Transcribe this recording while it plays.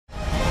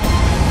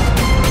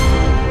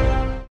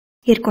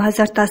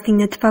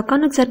2019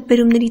 թվականը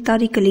ձեռքբերումների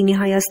տարի կլինի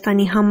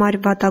Հայաստանի համար,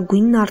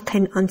 վատագույնն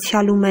արդեն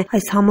անցյալում է։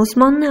 Այս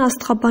համոզմանն է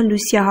աստղաբան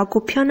Լուսիա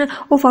Հակոբյանը,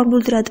 ով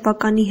ArmLur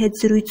լրատվականի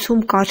հետ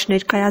զրույցում կարճ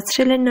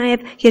ներկայացրել է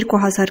նաև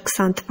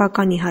 2020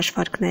 թվականի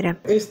հաշվարկները։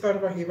 Այս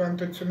տարվա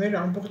հիվանդությունները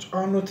ամբողջ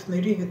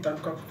անոթների հետ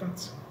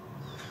կապված։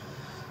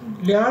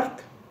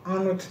 Լյարդ,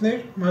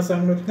 անոթներ,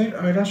 մազանոթներ,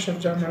 այրան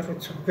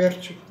շրջանառություն,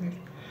 վերջիկներ։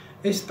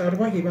 Այս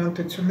տարվա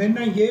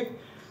հիվանդություններն են եւ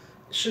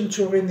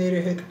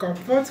շնչուղիների հետ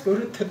կապված,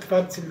 որը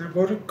թթվածին է,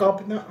 որը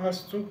կապն է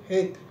Աստծո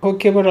հետ։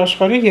 Հոգևոր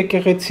աշխարհի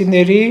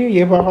եկեղեցիների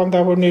եւ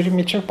աղանդավորների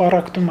միջև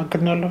պարակտում է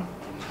գնալու։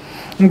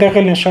 Այնտեղ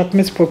են շատ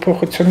մեծ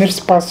փոփոխություններ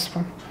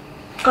սպասվում։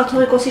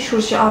 Կաթողիկոսի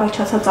շուրջ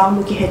առաջացած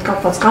աղմուկի հետ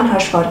կապված կան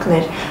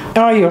հաշվարկներ։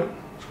 Այո։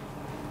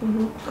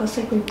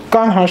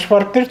 Կան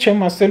հաշվարկներ,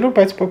 չեմ ասելու,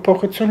 բայց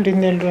փոփոխություն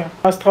լինելու է։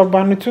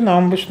 Աստղաբանությունը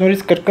ամբողջ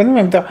նորից կրկնում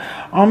եմ, դա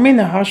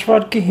ամենը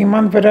հաշվարկի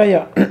հիման վրա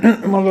է,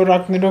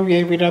 մոլորակներով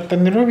եւ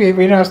իրատներով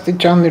եւ իր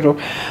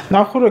աստիճաններով։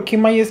 Նախորդ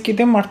հիմա ես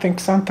գիտեմ արդեն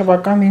 20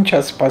 թվականը ինչ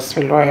է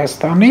սպասվելու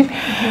Հայաստանին,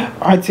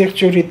 այդ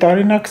եղջյուրի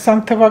տարին է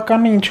 20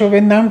 թվականը, ինչով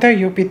է նայում դա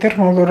Յուպիտեր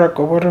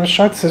մոլորակով, որը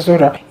շատ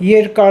զոր է։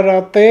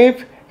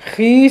 Երկարատև,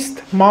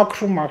 խիստ,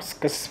 մաքրում է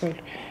սկսվել։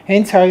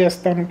 Հենց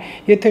Հայաստանում,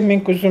 եթե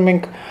մենք ուզում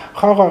ենք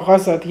խաղաղ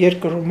ազատ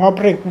երկրում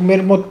ապրենք ու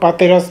մեր մոտ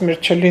պատերազմներ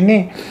չլինի,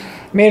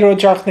 մեր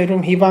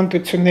օջախներում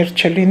հիվանդություններ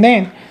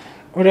չլինեն,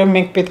 ուրեմն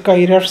մենք պետք է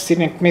իրար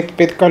սիրենք, մենք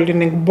պետք է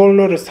լինենք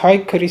բոլորս հայ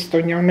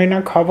քրիստոնյա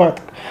ունենանք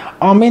հավատք։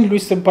 Ամեն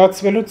լույսը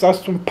բացվելուց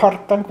Աստծուն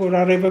փառք տանք, որ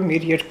արևը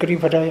մեր երկրի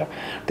վրա է։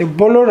 Դե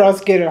բոլոր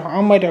ազգերը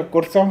համարյա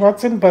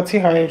կործանված են,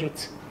 բացի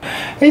հայերից։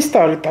 Այս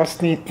տարի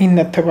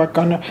 19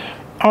 թվականը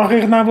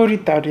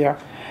աղեղնավորի տարի է։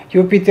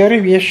 Յուպիտերը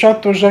ես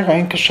շատ ուժեղ է,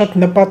 ինքը շատ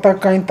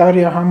նպատակային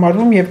տարի է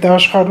համարում եւ դա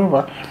աշխարհով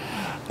է։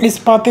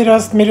 Իսկ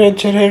պատերազմները,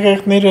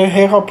 ջրհեղեղները,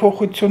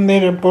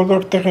 հեղափոխությունները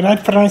բոլոր տեղեր,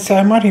 այդ Ֆրանսիայի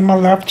համար հիմա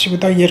լավ չի,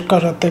 դա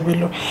երկար է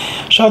տևելու։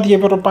 Շատ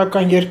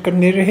եվրոպական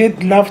երկրների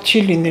հետ լավ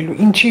չի լինելու։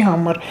 Ինչի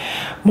համար։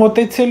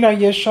 Մոտեցել է,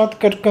 ես շատ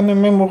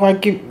կրկնում եմ,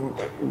 ուղղակի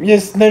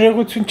ես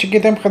ներողություն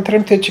չգիտեմ,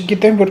 խնդրեմ թե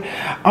չգիտեմ, որ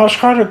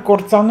աշխարհը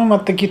կործանում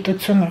է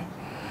տգիտությունը։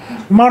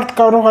 Մարդ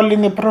կարող է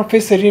լինել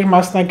պրոֆեսոր իր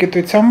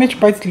մասնագիտության մեջ,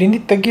 բայց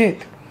լինի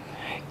տգետ։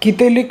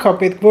 Գիտելիք է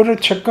պետք, որը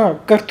չկա,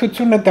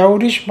 կրթությունը դա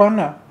ուրիշ բան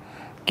է,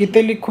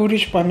 գիտելիք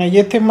ուրիշ բան է,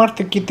 եթե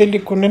մարդը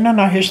գիտելիք ունենա,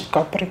 նա հեշտ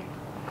կապրի։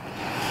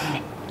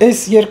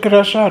 Այս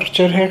երկրաշարժ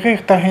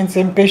ջրհեղեղ դա հենց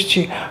այնպես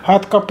չի,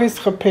 հատկապես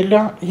խփել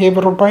է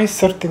Եվրոպայի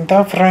սրտին,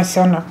 դա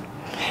Ֆրանսիան է,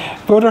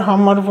 որը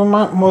համարվում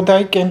է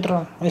մոդայի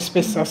կենտրոն,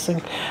 այսպես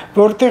ասենք,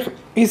 որտեղ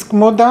իսկ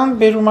մոդան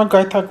բերում է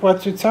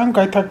գայթակղվածության,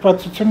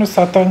 գայթակղվածությունը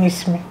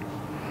սատանիզմի։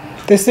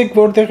 Տեսեք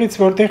որտեղից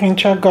որտեղ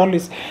ինչ է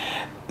գալիս։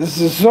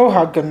 Զոհ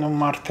է գնում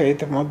մարդը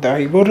այդ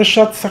մոդայի, որը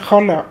շատ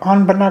սխալ է,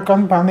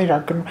 անբնական բաներ է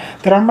գնում։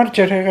 Դրա համար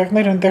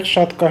ջրհեղեղներ այնտեղ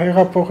շատ կա,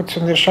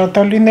 հեղափոխություններ շատ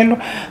է լինելու,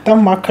 դա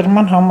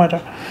մաքրման համար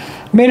է։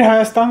 Մեր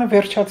Հայաստանը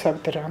վերջացավ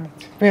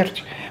դրանից,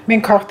 վերջ։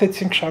 Մենք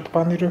հաղթեցինք շատ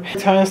բաներով։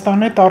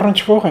 Հայաստանի հետ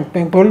առնչվող ենք,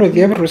 մենք բոլոր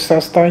եւ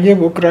Ռուսաստան,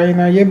 եւ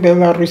Ուկրաինա, եւ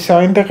Բելարուսիա,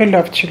 այնտեղ էլ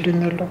լավ չի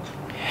լինելու։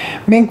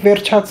 Մենք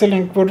վերջացել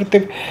ենք,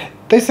 որովհետեւ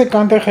տեսեք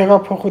այնտեղ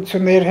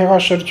հեղափոխություններ,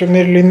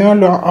 հեղաշրջումներ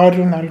լինելու,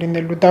 արյուն է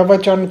լինելու,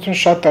 դավաճանություն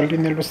շատ է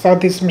լինելու,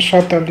 սադիզմ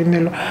շատ է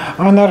լինելու,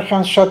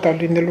 անարխիան շատ է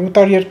լինելու,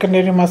 ուտար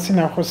երկրների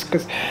մասին է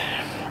խոսքս։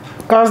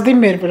 Կազդի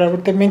մեր վրա,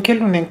 որտեղ մենք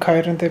էլ ունենք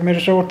հայրենիք,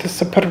 մեր ժողովուրդը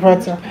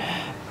սփռված է։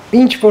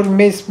 Ինչ որ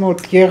մեզ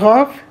մոտ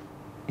եղավ,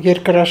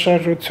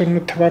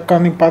 երկրաշարժությունը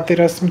թվականի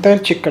պատերազմը դա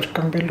չի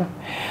կրկնվելու։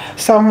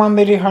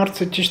 Սահմանների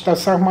հարցը ճիշտ է,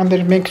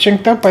 սահմաններ մենք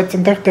չենք տա, բայց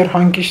այնտեղ դեռ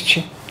հանգիստ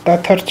չի,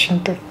 դադար չի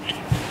այնտեղ։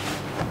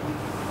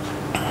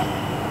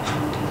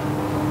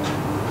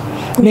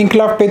 Մենք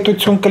լավ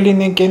պետություն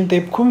կլինենք այն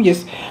դեպքում, ես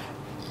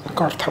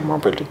կարդամ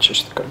ավելի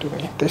ճիշտ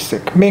կլինի,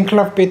 տեսեք, մենք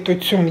լավ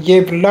պետություն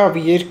եւ լավ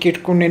երկիր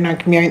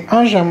կունենանք միայն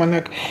այն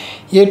ժամանակ,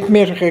 երբ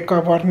մեր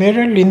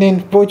ղեկավարները լինեն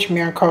ոչ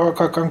միայն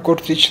քաղաքական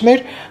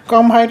գործիչներ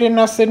կամ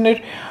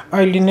հայրենասերներ,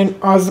 այլ լինեն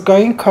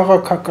ազգային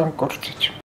քաղաքական գործիչ։